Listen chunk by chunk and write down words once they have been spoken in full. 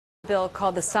bill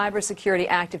called the Cybersecurity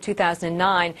Act of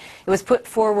 2009. It was put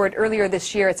forward earlier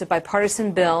this year. It's a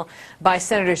bipartisan bill by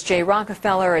Senators Jay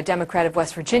Rockefeller, a Democrat of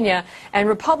West Virginia, and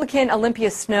Republican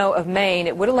Olympia Snowe of Maine.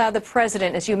 It would allow the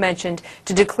president, as you mentioned,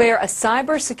 to declare a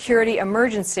cybersecurity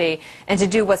emergency and to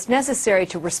do what's necessary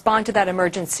to respond to that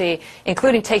emergency,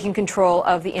 including taking control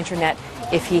of the Internet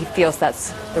if he feels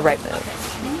that's the right move.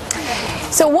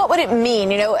 So what would it mean?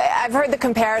 You know, I've heard the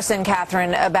comparison,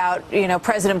 Catherine, about,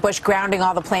 President Bush grounding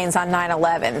all the planes on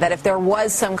 9/11, that if there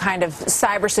was some kind of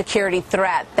cybersecurity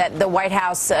threat, that the White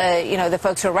House, the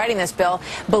folks who are writing this bill,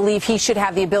 believe he should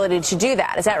have the ability to do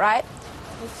that. Is that right?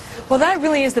 Well, that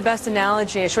really is the best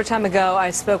analogy. A short time ago,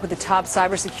 I spoke with the top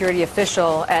cybersecurity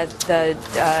official at the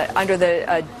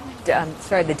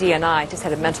the DNI. I just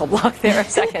had a mental block there a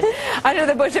second. Under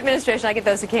the Bush administration, I get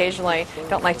those occasionally.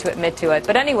 Don't like to admit to it.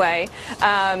 But anyway,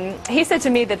 he said to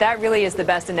me that that really is the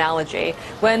best analogy.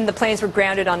 When the planes were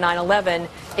grounded on 9/11,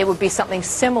 it would be something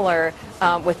similar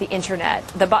with the Internet.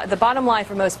 The bottom line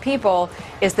for most people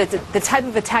is that the type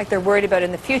of attack they're worried about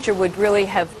in the future would really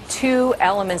have two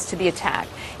elements to the attack.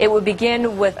 It would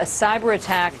begin with a cyber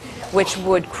attack which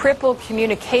would cripple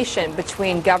communication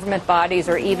between government bodies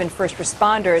or even first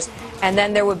responders, and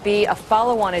then there would be a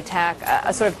follow-on attack,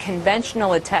 a sort of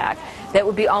conventional attack that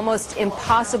would be almost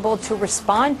impossible to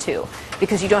respond to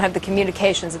because you don't have the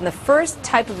communications. And the first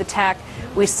type of attack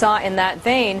we saw in that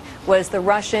vein was the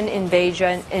Russian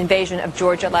invasion of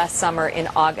Georgia last summer in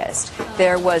August.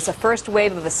 There was a first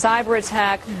wave of a cyber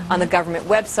attack on the government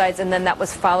websites, and then that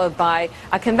was followed by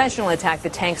a conventional attack, the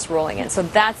tanks rolling in. So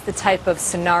that's the type of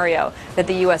scenario that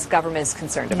the U.S. government is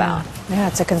concerned about. Yeah,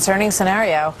 it's a concerning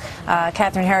scenario.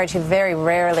 Catherine Herridge, who very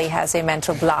rarely has a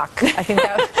mental block. I think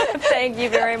that. Thank you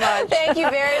very much. Thank you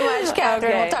very much,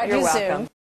 Catherine. Okay, we'll talk to you're you welcome.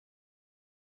 soon.